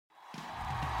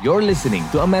You're listening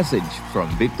to a message from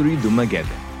Victory Dumaguete.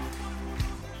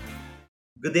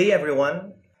 Good day,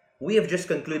 everyone. We have just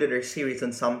concluded our series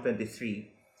on Psalm 23.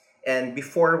 And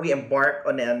before we embark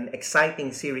on an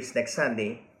exciting series next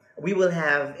Sunday, we will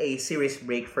have a series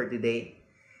break for today.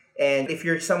 And if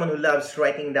you're someone who loves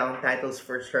writing down titles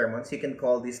for sermons, you can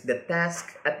call this The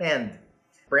Task at Hand.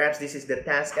 Perhaps this is the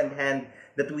task at hand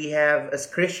that we have as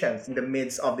Christians in the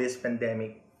midst of this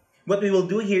pandemic. What we will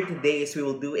do here today is we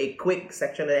will do a quick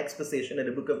section of exposition in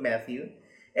the book of Matthew.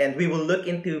 And we will look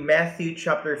into Matthew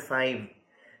chapter 5.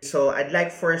 So I'd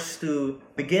like for us to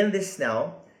begin this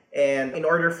now. And in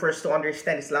order for us to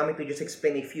understand this, allow me to just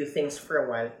explain a few things for a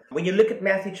while. When you look at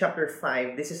Matthew chapter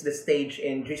 5, this is the stage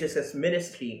in Jesus'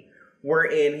 ministry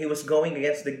wherein he was going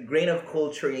against the grain of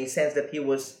culture in a sense that he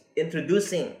was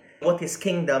introducing what his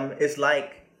kingdom is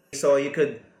like. So you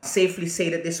could safely say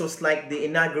that this was like the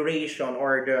inauguration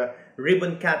or the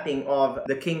ribbon cutting of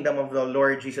the kingdom of the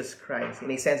Lord Jesus Christ.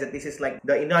 In a sense that this is like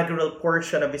the inaugural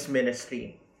portion of his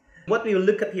ministry. What we will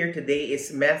look at here today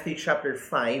is Matthew chapter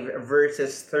 5,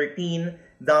 verses 13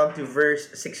 down to verse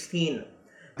 16.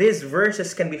 These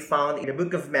verses can be found in the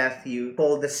book of Matthew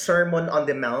called the Sermon on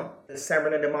the Mount. The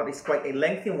Sermon on the Mount is quite a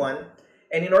lengthy one.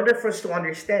 And in order for us to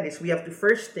understand this, we have to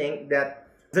first think that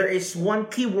there is one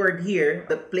key word here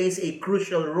that plays a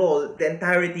crucial role in the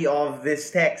entirety of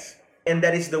this text. And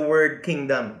that is the word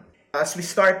kingdom. As we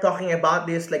start talking about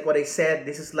this, like what I said,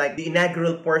 this is like the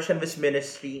inaugural portion of his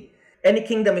ministry. Any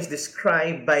kingdom is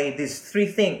described by these three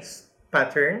things: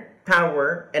 pattern,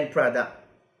 power, and product.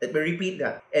 Let me repeat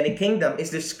that. Any kingdom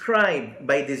is described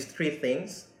by these three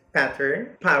things: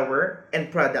 pattern, power, and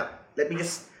product. Let me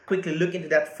just quickly look into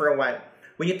that for a while.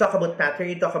 When you talk about pattern,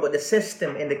 you talk about the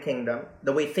system in the kingdom,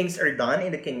 the way things are done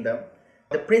in the kingdom,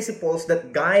 the principles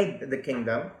that guide the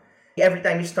kingdom. Every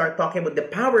time you start talking about the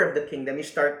power of the kingdom, you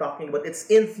start talking about its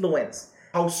influence,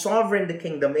 how sovereign the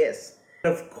kingdom is.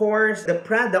 Of course, the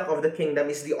product of the kingdom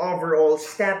is the overall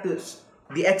status,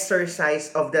 the exercise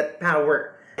of that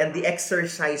power, and the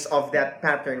exercise of that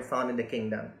pattern found in the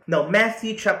kingdom. Now,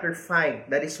 Matthew chapter 5,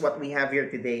 that is what we have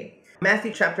here today.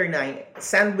 Matthew chapter 9,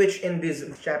 sandwiched in these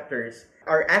chapters,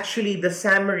 are actually the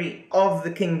summary of the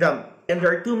kingdom. And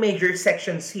there are two major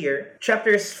sections here.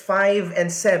 Chapters 5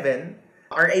 and 7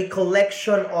 are a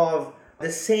collection of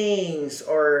the sayings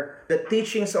or the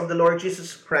teachings of the Lord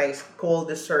Jesus Christ called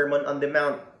the Sermon on the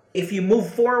Mount. If you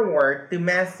move forward to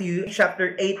Matthew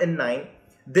chapter 8 and 9,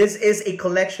 this is a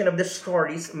collection of the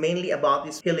stories mainly about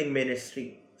his healing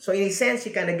ministry. So in a sense,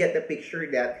 you kind of get the picture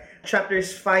that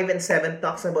chapters 5 and 7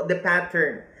 talks about the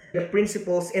pattern, the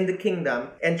principles in the kingdom,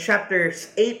 and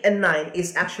chapters 8 and 9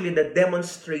 is actually the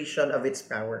demonstration of its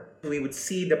power. We would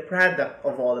see the product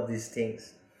of all of these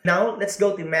things. Now, let's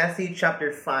go to Matthew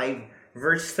chapter 5,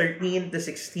 verse 13 to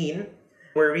 16.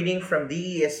 We're reading from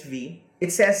the ESV.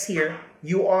 It says here,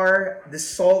 "You are the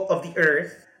salt of the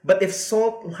earth, but if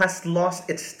salt has lost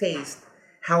its taste,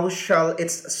 how shall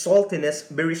its saltiness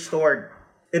be restored?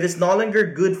 It is no longer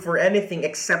good for anything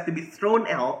except to be thrown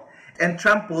out and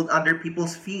trampled under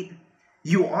people's feet.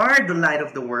 You are the light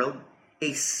of the world.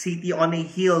 A city on a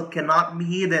hill cannot be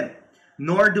hidden,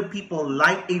 nor do people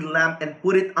light a lamp and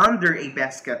put it under a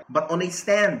basket, but on a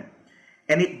stand,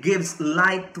 and it gives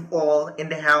light to all in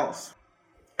the house.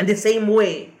 In the same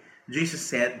way," Jesus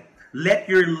said, "let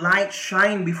your light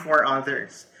shine before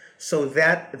others, so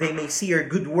that they may see your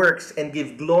good works and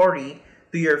give glory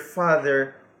to your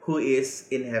Father who is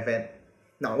in heaven."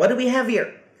 Now, what do we have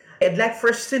here? I'd like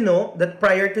first to know that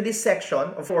prior to this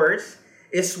section, of course,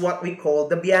 is what we call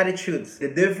the Beatitudes, the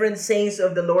different sayings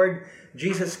of the Lord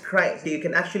Jesus Christ. You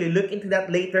can actually look into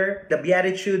that later, the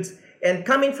Beatitudes. And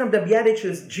coming from the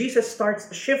Beatitudes, Jesus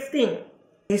starts shifting.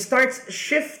 He starts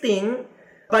shifting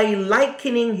by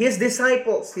likening his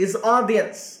disciples, his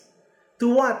audience, to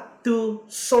what? To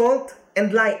salt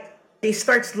and light. He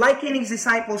starts likening his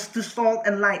disciples to salt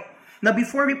and light. Now,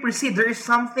 before we proceed, there is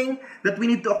something that we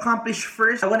need to accomplish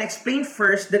first. I want to explain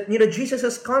first that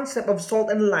Jesus' concept of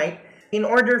salt and light, in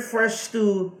order for us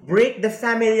to break the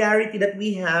familiarity that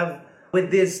we have with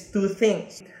these two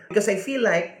things. Because I feel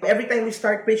like every time we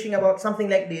start preaching about something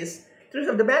like this, the truth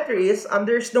of the matter is,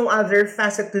 there's no other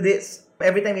facet to this.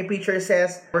 Every time a preacher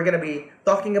says, we're going to be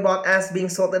talking about us being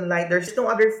salt and light, there's no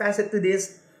other facet to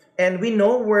this. And we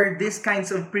know where this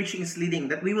kinds of preaching is leading,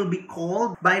 that we will be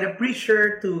called by the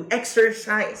preacher to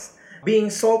exercise being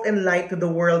salt and light to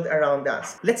the world around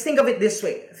us. Let's think of it this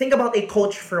way. Think about a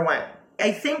coach for a while.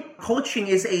 I think coaching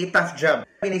is a tough job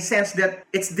in a sense that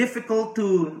it's difficult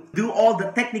to do all the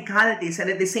technicalities,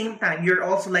 and at the same time, you're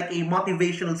also like a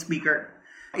motivational speaker.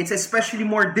 It's especially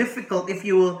more difficult if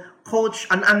you will coach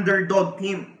an underdog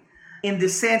team. In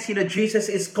this sense, Jesus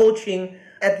is coaching,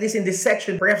 at least in this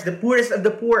section, perhaps the poorest of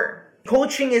the poor.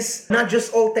 Coaching is not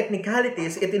just all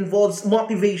technicalities, it involves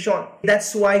motivation.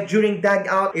 That's why during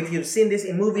dugout, if you've seen this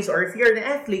in movies or if you're an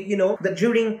athlete, that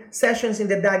during sessions in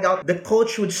the dugout, the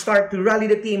coach would start to rally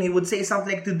the team. He would say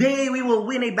something like, today we will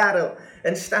win a battle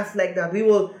and stuff like that. We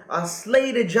will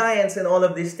slay the giants and all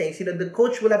of these things. The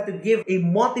coach will have to give a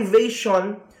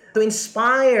motivation to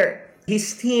inspire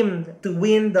his team to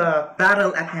win the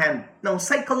battle at hand. Now,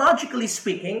 psychologically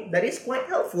speaking, that is quite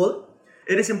helpful.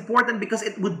 It is important because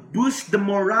it would boost the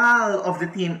morale of the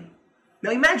team.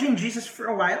 Now imagine Jesus for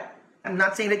a while. I'm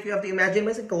not saying that you have to imagine him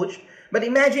as a coach, but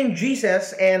imagine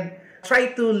Jesus and try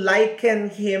to liken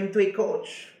him to a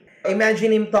coach.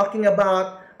 Imagine him talking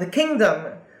about the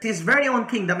kingdom, his very own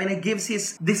kingdom, and he gives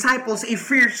his disciples a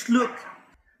fierce look.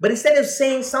 But instead of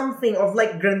saying something of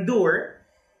like grandeur,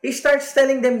 he starts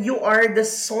telling them, you are the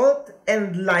salt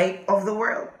and light of the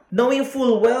world. Knowing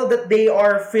full well that they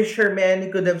are fishermen, he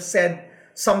could have said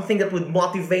something that would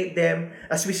motivate them.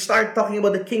 As we start talking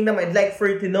about the kingdom, I'd like for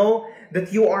you to know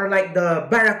that you are like the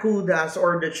barracudas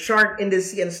or the shark in the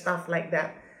sea and stuff like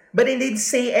that. But he didn't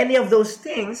say any of those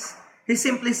things. He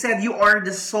simply said, you are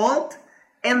the salt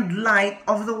and light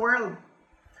of the world.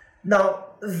 Now,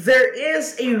 there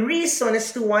is a reason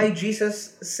as to why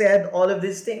Jesus said all of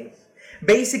these things.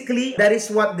 Basically, that is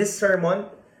what this sermon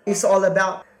is all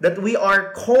about. That we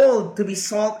are called to be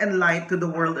salt and light to the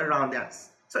world around us.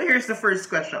 So here's the first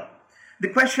question. The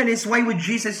question is, why would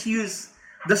Jesus use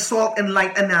the salt and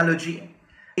light analogy?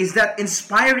 Is that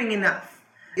inspiring enough?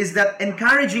 Is that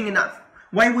encouraging enough?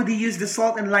 Why would he use the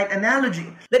salt and light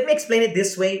analogy? Let me explain it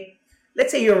this way.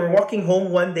 Let's say you're walking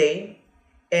home one day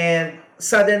and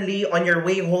suddenly on your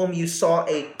way home you saw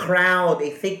a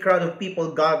thick crowd of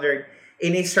people gathered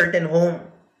in a certain home.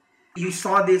 You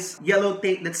saw this yellow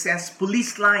tape that says,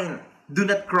 police line, do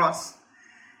not cross.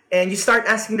 And you start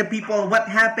asking the people what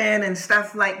happened and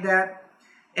stuff like that.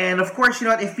 And of course,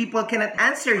 if people cannot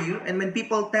answer you, and when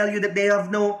people tell you that they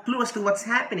have no clue as to what's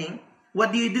happening,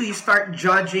 what do? You start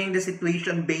judging the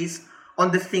situation based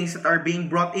on the things that are being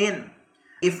brought in.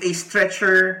 If a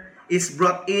stretcher is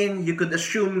brought in, you could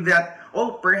assume that,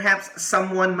 perhaps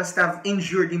someone must have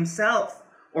injured himself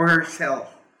or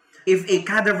herself. If a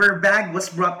cadaver bag was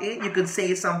brought in, you could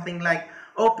say something like,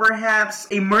 perhaps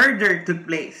a murder took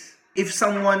place. If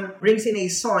someone brings in a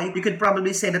saw, you could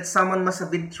probably say that someone must have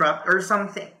been trapped or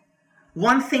something.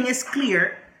 One thing is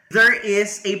clear, there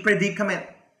is a predicament.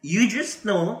 You just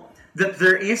know that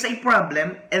there is a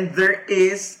problem and there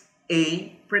is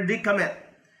a predicament.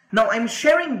 Now, I'm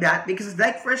sharing that because I'd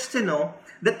like for us to know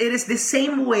that it is the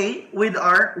same way with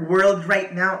our world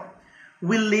right now.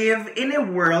 We live in a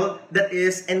world that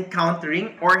is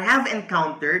encountering or have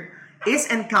encountered,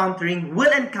 is encountering,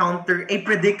 will encounter a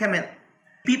predicament.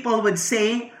 People would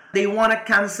say they want to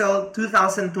cancel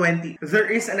 2020. There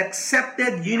is an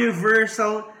accepted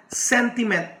universal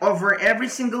sentiment over every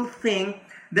single thing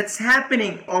that's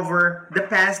happening over the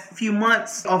past few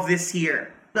months of this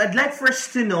year. I'd like for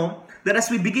us to know that as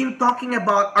we begin talking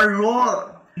about our role,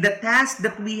 the task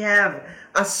that we have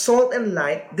as salt and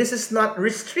light, this is not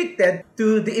restricted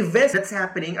to the events that's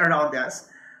happening around us,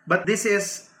 but this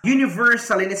is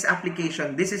universal in its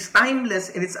application. This is timeless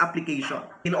in its application,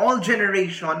 in all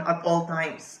generation, at all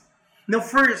times. Now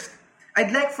first,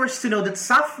 I'd like for us to know that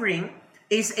suffering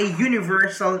is a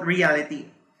universal reality.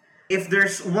 If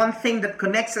there's one thing that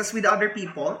connects us with other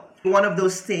people, one of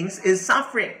those things is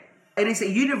suffering. It is a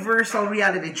universal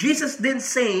reality. Jesus didn't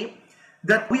say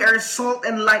that we are salt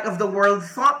and light of the world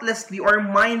thoughtlessly or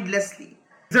mindlessly.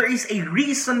 There is a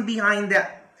reason behind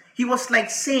that. He was like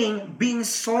saying, being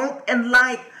salt and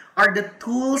light are the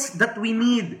tools that we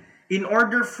need in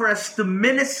order for us to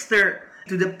minister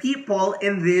to the people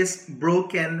in this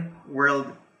broken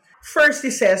world. First,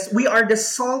 he says, we are the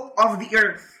salt of the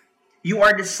earth. You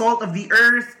are the salt of the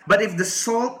earth, but if the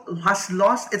salt has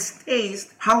lost its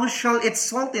taste, how shall its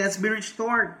saltiness be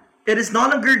restored? It is no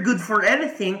longer good for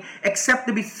anything except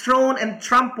to be thrown and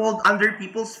trampled under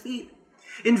people's feet.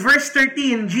 In verse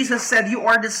 13, Jesus said, you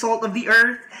are the salt of the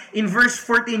earth. In verse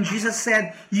 14, Jesus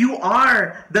said, you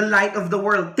are the light of the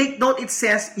world. Take note, it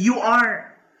says, you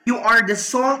are. You are the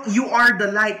salt, you are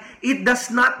the light. It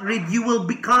does not read, you will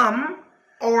become,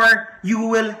 or you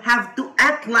will have to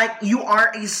act like you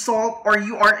are a salt or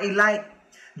you are a light.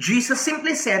 Jesus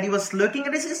simply said, he was looking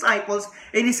at his disciples,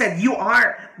 and he said, you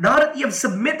are. Now that you have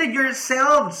submitted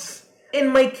yourselves in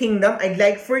my kingdom, I'd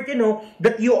like for you to know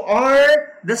that you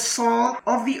are the salt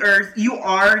of the earth, you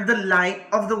are the light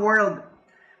of the world.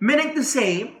 Meaning to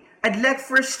say, I'd like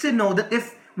for us to know that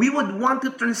if we would want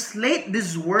to translate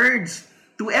these words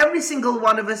to every single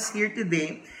one of us here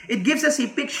today, it gives us a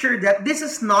picture that this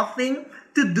is nothing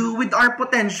to do with our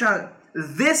potential.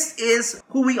 This is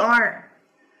who we are.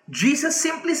 Jesus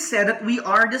simply said that we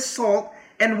are the salt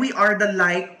and we are the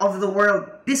light of the world.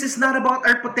 This is not about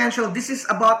our potential. This is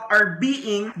about our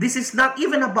being. This is not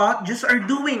even about just our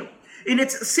doing. In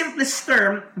its simplest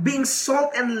term, being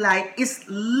salt and light is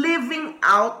living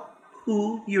out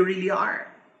who you really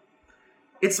are.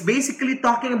 It's basically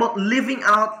talking about living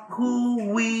out who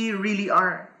we really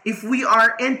are. If we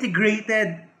are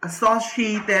integrated,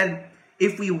 associated,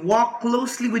 if we walk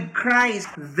closely with Christ,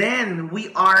 then we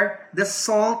are the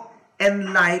salt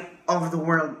and light of the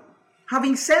world.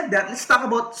 Having said that, let's talk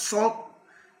about salt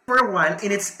for a while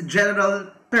in its general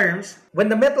terms. When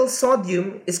the metal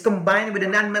sodium is combined with the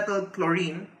nonmetal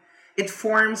chlorine, it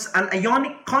forms an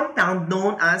ionic compound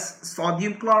known as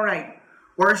sodium chloride,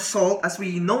 or salt as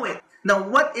we know it. Now,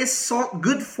 what is salt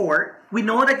good for? We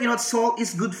know that salt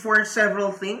is good for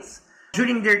several things.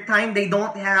 During their time, they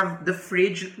don't have the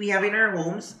fridge that we have in our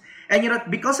homes. And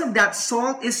because of that,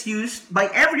 salt is used by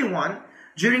everyone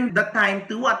during the time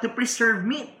to preserve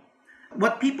meat.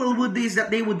 What people would do is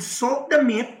that they would salt the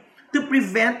meat to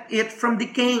prevent it from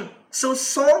decaying. So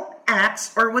salt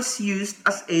acts or was used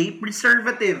as a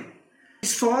preservative.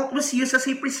 Salt was used as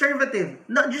a preservative.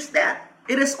 Not just that.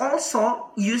 It is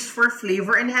also used for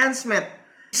flavor enhancement.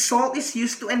 Salt is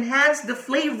used to enhance the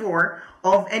flavor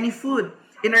of any food.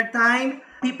 In our time,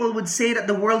 people would say that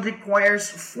the world requires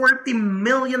 40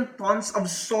 million tons of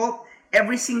salt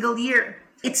every single year.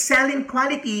 Its saline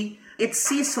quality, it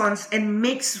seasons and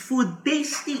makes food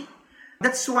tasty.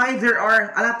 That's why there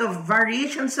are a lot of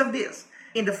variations of this.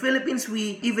 In the Philippines,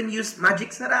 we even use magic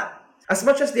sarap. As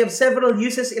much as they have several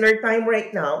uses in our time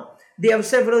right now, they have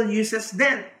several uses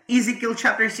then. Ezekiel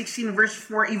chapter 16 verse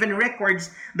 4 even records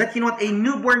that a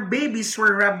newborn babies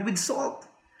were rubbed with salt.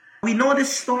 We know the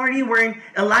story where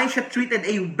Elisha treated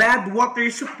a bad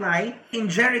water supply in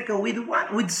Jericho with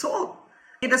what? With salt.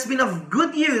 It has been of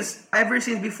good use ever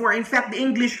since before. In fact, the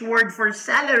English word for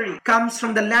salary comes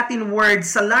from the Latin word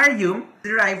salarium,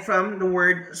 derived from the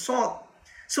word salt.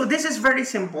 So this is very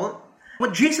simple.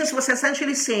 What Jesus was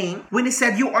essentially saying when he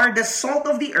said, "You are the salt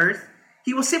of the earth,"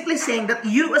 he was simply saying that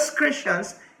you as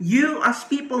Christians, you as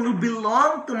people who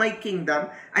belong to my kingdom,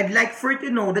 I'd like for you to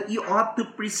know that you ought to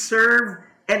preserve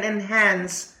and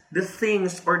enhance the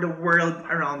things or the world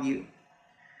around you.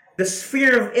 The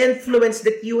sphere of influence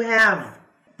that you have,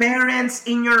 parents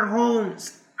in your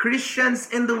homes, Christians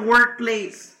in the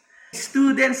workplace,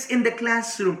 students in the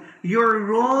classroom, your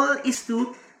role is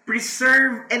to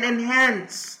preserve and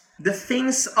enhance the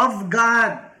things of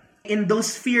God in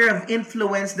those sphere of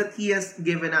influence that He has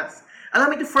given us. Allow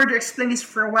me to further explain this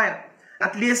for a while,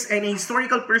 at least in a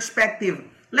historical perspective.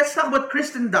 Let's talk about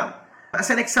Christendom. As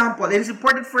an example, it is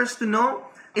important for us to know,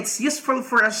 it's useful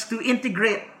for us to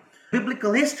integrate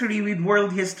biblical history with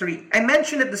world history. I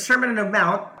mentioned that the Sermon on the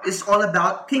Mount is all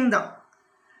about kingdom.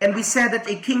 And we said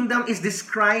that a kingdom is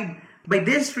described by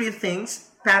these three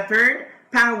things: pattern,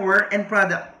 power, and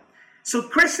product. So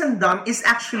Christendom is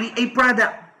actually a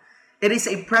product. It is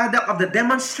a product of the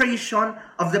demonstration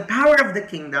of the power of the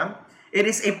kingdom. It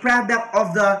is a product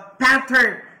of the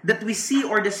pattern that we see,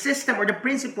 or the system or the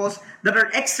principles that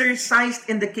are exercised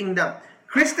in the kingdom.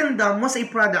 Christendom was a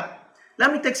product.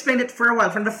 Let me explain it for a while.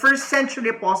 From the first century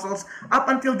apostles up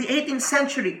until the 18th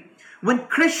century, when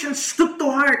Christians took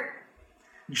to heart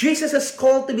Jesus is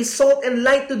called to be salt and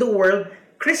light to the world,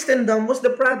 Christendom was the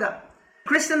product.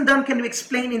 Christendom can be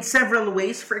explained in several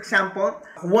ways. For example,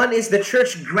 one is the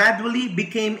church gradually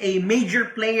became a major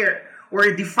player or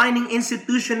a defining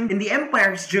institution in the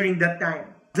empires during that time.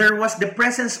 There was the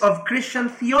presence of Christian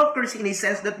theocracy, in a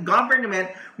sense that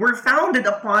government were founded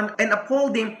upon and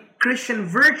upholding Christian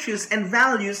virtues and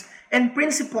values and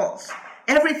principles.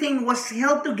 Everything was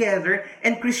held together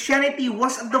and Christianity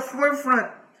was at the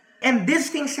forefront. And these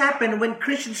things happened when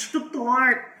Christians took to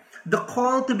heart the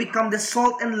call to become the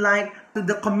salt and light to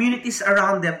the communities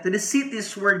around them, to the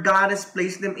cities where God has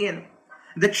placed them in.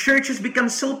 The church has become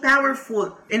so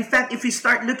powerful. In fact, if you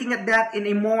start looking at that in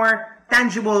a more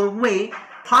tangible way,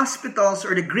 hospitals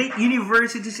or the great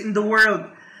universities in the world,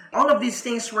 all of these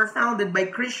things were founded by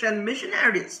Christian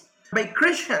missionaries, by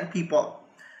Christian people.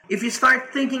 If you start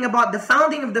thinking about the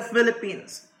founding of the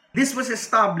Philippines, this was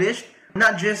established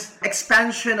not just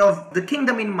expansion of the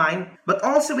kingdom in mind, but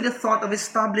also with the thought of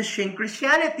establishing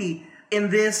Christianity in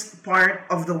this part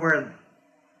of the world.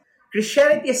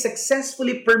 Christianity has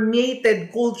successfully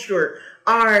permeated culture,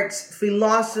 arts,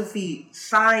 philosophy,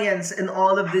 science, and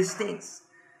all of these things.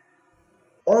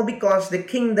 All because the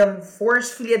kingdom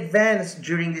forcefully advanced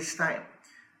during this time.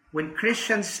 when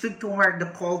Christians took to heart the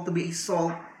call to be a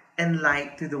salt and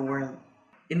light to the world.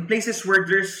 In places where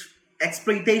there's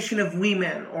exploitation of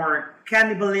women or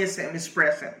cannibalism is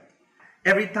present,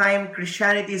 every time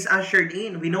Christianity is ushered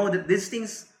in, we know that these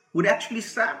things would actually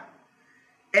stop.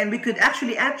 And we could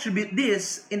actually attribute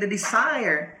this in the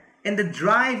desire and the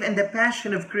drive and the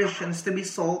passion of Christians to be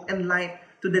salt and light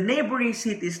to the neighboring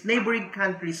cities, neighboring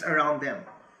countries around them.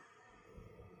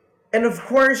 And of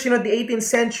course, the 18th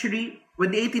century,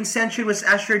 when the 18th century was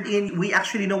ushered in, we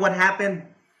actually know what happened.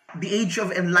 The age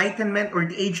of enlightenment or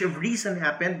the age of reason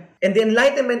happened. And the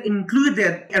enlightenment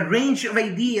included a range of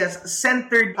ideas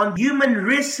centered on human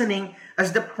reasoning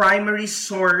as the primary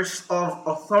source of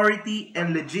authority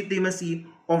and legitimacy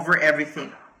over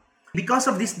everything. Because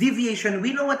of this deviation,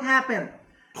 we know what happened.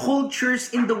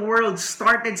 Cultures in the world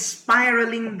started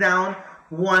spiraling down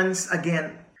once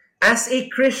again. As a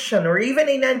Christian or even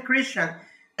a non-Christian,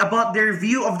 about their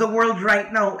view of the world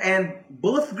right now, and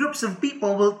both groups of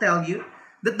people will tell you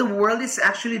that the world is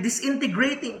actually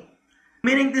disintegrating.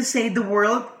 Meaning to say the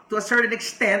world, to a certain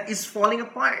extent, is falling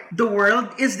apart. The world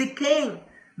is decaying.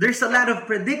 There's a lot of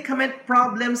predicament,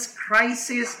 problems,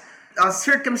 crisis,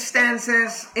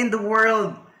 circumstances in the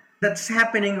world that's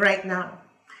happening right now.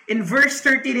 In verse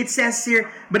 13, it says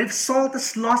here, "But if salt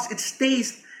has lost its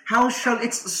taste, how shall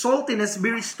its saltiness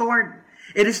be restored?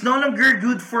 It is no longer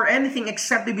good for anything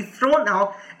except to be thrown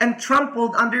out and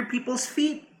trampled under people's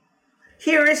feet."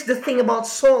 Here is the thing about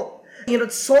salt.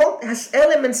 Salt has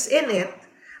elements in it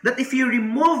that if you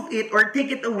remove it or take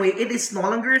it away, it is no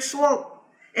longer salt.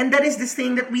 And that is the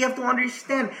thing that we have to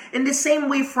understand. In the same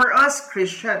way for us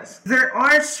Christians, there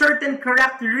are certain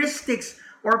characteristics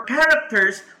or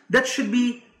characters that should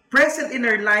be present in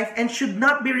our life and should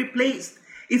not be replaced.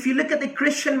 If you look at a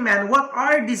Christian man, what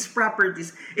are these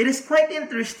properties? It is quite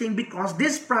interesting because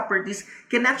these properties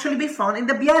can actually be found in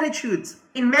the Beatitudes.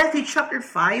 In Matthew chapter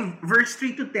 5, verse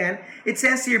 3 to 10, it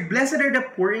says here, "Blessed are the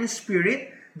poor in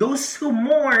spirit, those who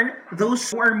mourn,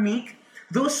 those who are meek,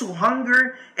 those who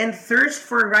hunger and thirst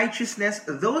for righteousness,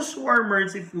 those who are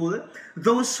merciful,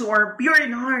 those who are pure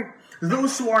in heart,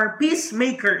 those who are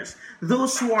peacemakers,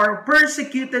 those who are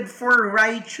persecuted for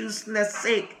righteousness'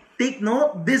 sake." Take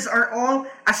note, these are all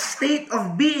a state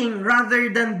of being rather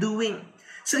than doing.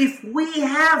 So if we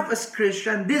have as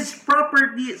Christians these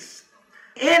properties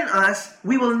in us,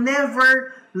 we will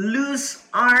never lose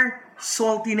our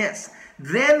saltiness.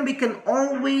 Then we can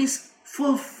always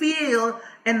fulfill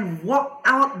and walk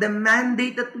out the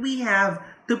mandate that we have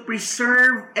to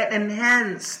preserve and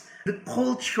enhance the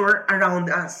culture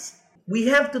around us. We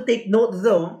have to take note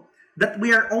though that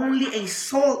we are only a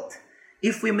salt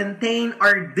if we maintain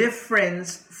our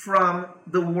difference from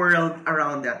the world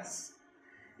around us.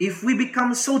 If we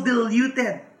become so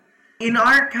diluted in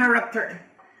our character,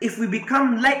 if we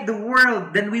become like the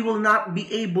world, then we will not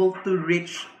be able to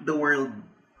reach the world.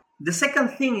 The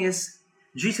second thing is,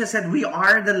 Jesus said, we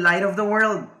are the light of the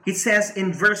world. It says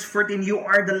in verse 14, "You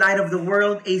are the light of the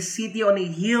world. A city on a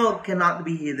hill cannot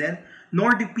be hidden,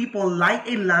 nor do people light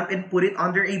a lamp and put it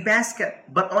under a basket,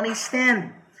 but on a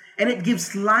stand, and it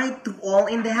gives light to all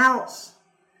in the house."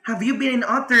 Have you been in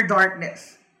utter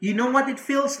darkness? You know what it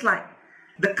feels like.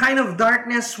 The kind of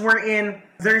darkness wherein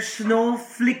there's no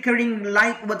flickering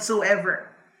light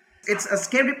whatsoever. It's a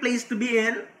scary place to be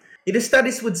in. The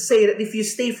studies would say that if you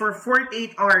stay for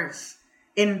 48 hours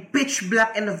in pitch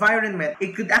black environment,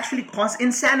 it could actually cause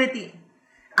insanity.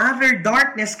 Utter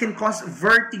darkness can cause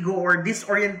vertigo or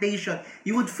disorientation.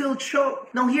 You would feel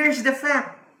choked. Now here's the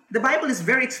fact. The Bible is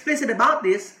very explicit about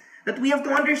this, that we have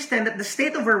to understand that the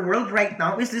state of our world right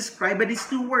now is described by these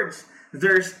two words.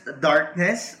 There's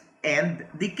darkness and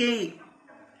decay.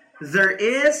 There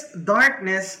is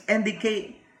darkness and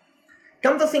decay.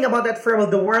 Come to think about that for a while,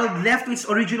 the world left to its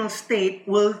original state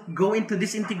will go into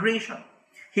disintegration.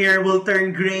 Here will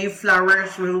turn gray,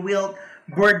 flowers will wilt,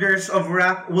 borders of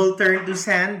rock will turn to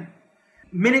sand.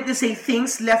 Meaning to say,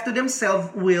 things left to themselves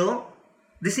will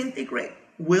disintegrate,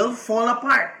 will fall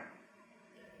apart.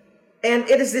 And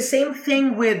it is the same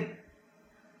thing with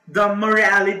the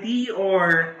morality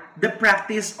or the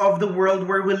practice of the world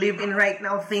where we live in right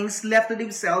now. Things left to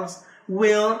themselves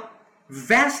will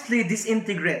vastly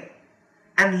disintegrate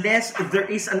unless there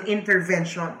is an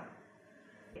intervention.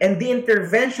 And the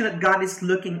intervention that God is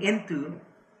looking into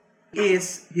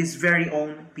is His very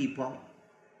own people.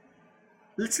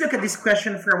 Let's look at this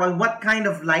question for a while. What kind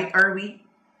of light are we?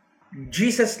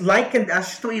 Jesus likened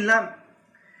us to a lamp.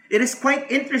 It is quite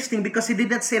interesting because He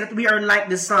did not say that we are like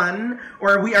the sun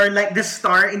or we are like the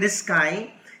star in the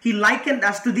sky. He likened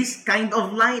us to this kind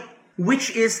of light,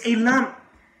 which is a lamp.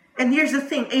 And here's the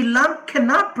thing, a lamp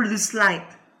cannot produce light.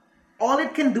 all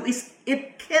it can do is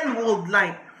it can hold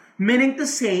light. Meaning to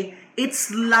say,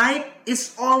 its light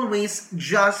is always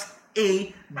just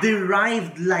a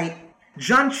derived light.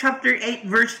 John chapter 8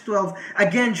 verse 12,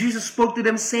 again Jesus spoke to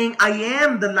them saying, I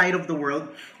am the light of the world.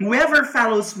 Whoever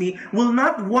follows me will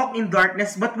not walk in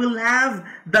darkness, but will have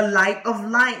the light of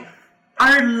life.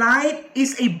 Our light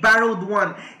is a borrowed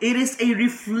one. It is a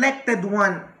reflected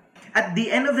one. At the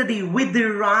end of the day, we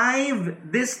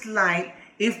derive this light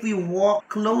if we walk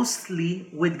closely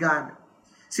with God.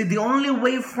 See, the only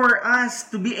way for us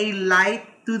to be a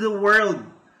light to the world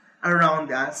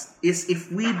around us is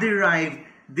if we derive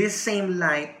this same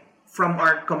light from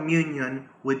our communion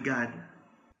with God.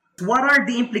 What are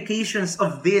the implications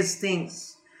of these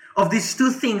things, of these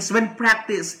two things when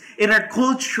practiced in our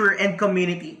culture and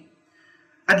community?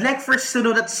 I'd like first to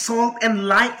know that salt and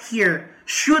light here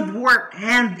should work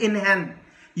hand in hand.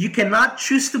 You cannot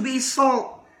choose to be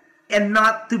salt and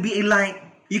not to be a light.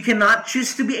 You cannot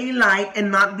choose to be a light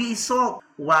and not be a salt.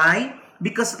 Why?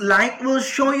 Because light will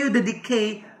show you the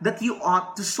decay that you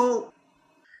ought to salt.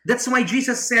 That's why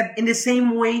Jesus said, in the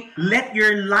same way, let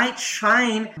your light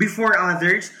shine before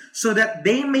others so that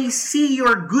they may see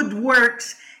your good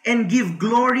works and give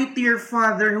glory to your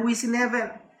Father who is in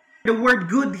heaven. The word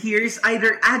good here is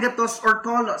either agathos or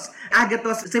kolos.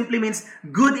 Agathos simply means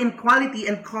good in quality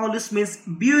and kolos means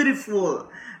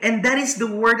beautiful. And that is the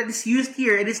word that is used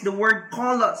here. It is the word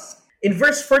kolos. In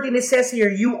verse 14 it says here,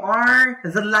 you are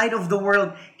the light of the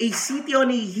world. A city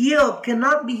on a hill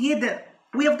cannot be hidden.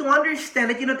 We have to understand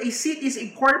that, a city is a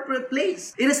corporate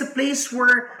place. It is a place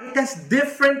where it has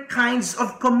different kinds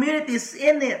of communities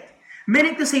in it.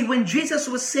 Meaning to say, when Jesus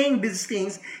was saying these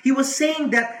things, he was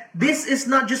saying that this is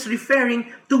not just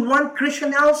referring to one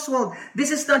Christian household.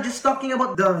 This is not just talking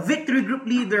about the victory group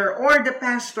leader or the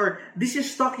pastor. This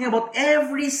is talking about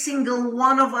every single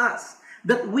one of us.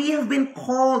 That we have been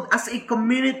called as a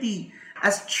community,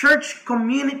 as church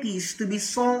communities, to be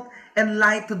salt and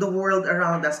light to the world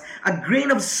around us. A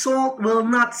grain of salt will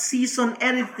not season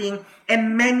anything,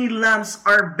 and many lamps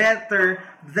are better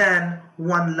than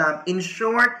one lamp. In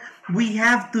short, we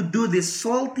have to do this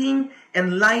salting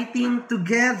and lighting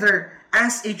together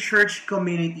as a church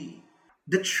community.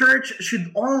 The church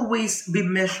should always be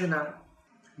missional.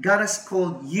 God has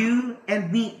called you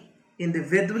and me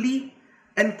individually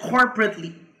and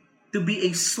corporately to be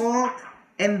a salt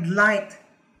and light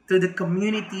to the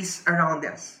communities around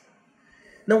us.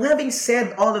 Now, having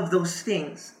said all of those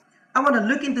things, I want to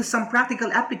look into some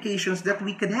practical applications that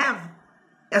we could have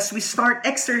as we start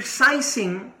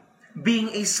exercising being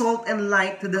a salt and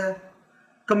light to the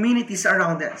communities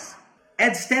around us.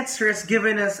 Ed Stetzer has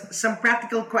given us some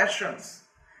practical questions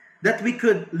that we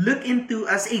could look into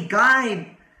as a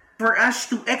guide for us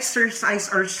to exercise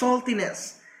our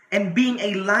saltiness and being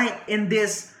a light in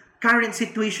this current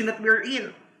situation that we're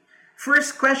in.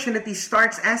 First question that he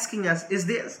starts asking us is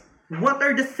this: what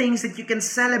are the things that you can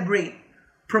celebrate,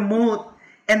 promote,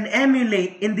 and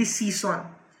emulate in this season?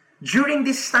 During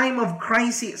this time of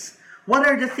crisis, what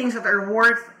are the things that are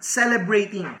worth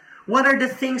celebrating? What are the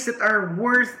things that are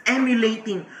worth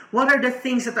emulating? What are the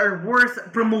things that are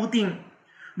worth promoting?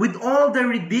 With all the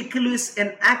ridiculous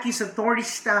and accusatory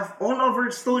stuff all over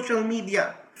social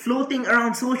media, floating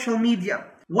around social media,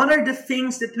 what are the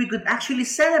things that we could actually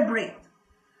celebrate?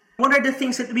 What are the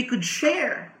things that we could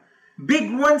share?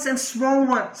 Big ones and small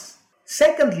ones.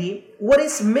 Secondly, what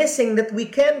is missing that we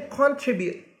can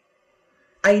contribute?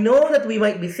 I know that we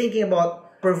might be thinking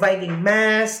about providing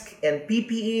masks and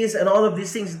PPEs and all of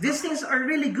these things. These things are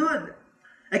really good.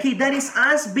 Okay, that is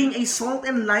us being a salt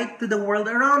and light to the world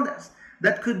around us.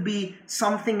 That could be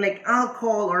something like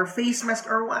alcohol or face mask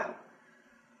or what.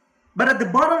 But at the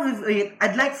bottom of it,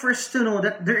 I'd like first to know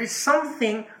that there is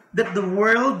something that the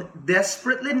world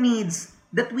desperately needs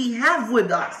that we have with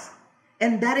us.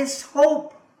 And that is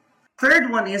hope.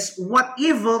 Third one is, what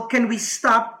evil can we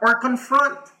stop or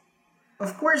confront?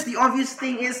 Of course, the obvious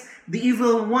thing is, the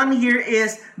evil one here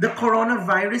is the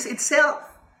coronavirus itself.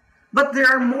 But there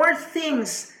are more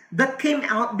things that came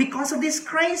out because of this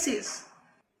crisis.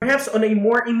 Perhaps on a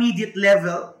more immediate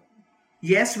level,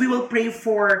 yes, we will pray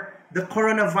for the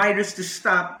coronavirus to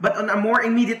stop. But on a more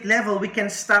immediate level, we can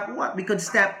stop what? We could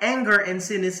stop anger and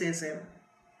cynicism.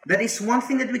 That is one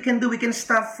thing that we can do. We can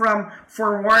stop from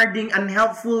forwarding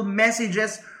unhelpful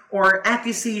messages or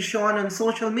accusation on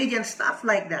social media and stuff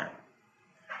like that.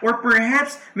 Or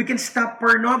perhaps we can stop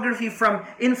pornography from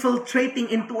infiltrating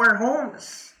into our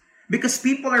homes because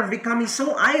people are becoming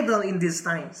so idle in these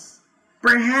times.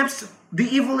 Perhaps the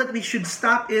evil that we should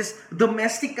stop is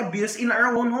domestic abuse in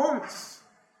our own homes.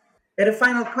 And the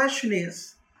final question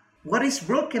is, What is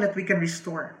broken that we can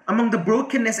restore? Among the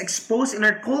brokenness exposed in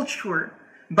our culture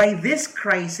by this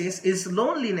crisis is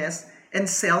loneliness and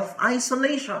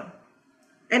self-isolation.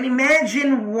 And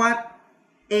imagine what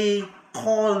a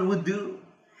call would do.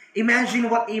 Imagine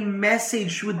what a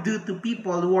message would do to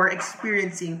people who are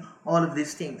experiencing all of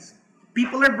these things.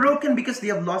 People are broken because they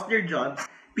have lost their jobs.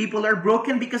 People are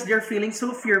broken because they're feeling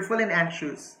so fearful and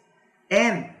anxious.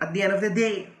 And at the end of the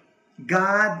day,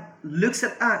 God looks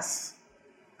at us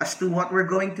as to what we're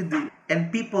going to do.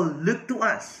 And people look to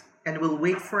us and will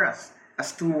wait for us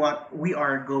as to what we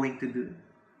are going to do.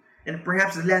 And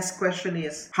perhaps the last question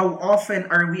is, how often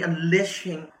are we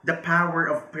unleashing the power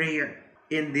of prayer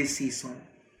in this season?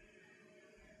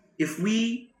 If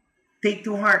we take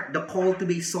to heart the call to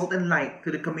be salt and light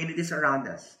to the communities around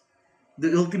us,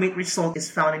 the ultimate result is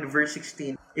found in verse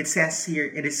 16. It says here,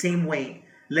 in the same way,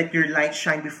 let your light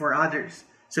shine before others,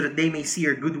 so that they may see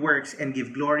your good works and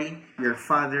give glory to your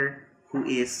Father who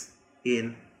is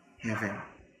in heaven.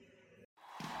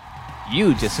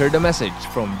 You just heard a message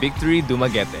from Victory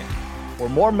Dumaguete. For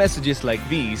more messages like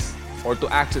these, or to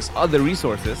access other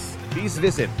resources, please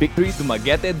visit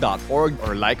victorydumaguete.org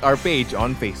or like our page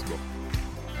on Facebook.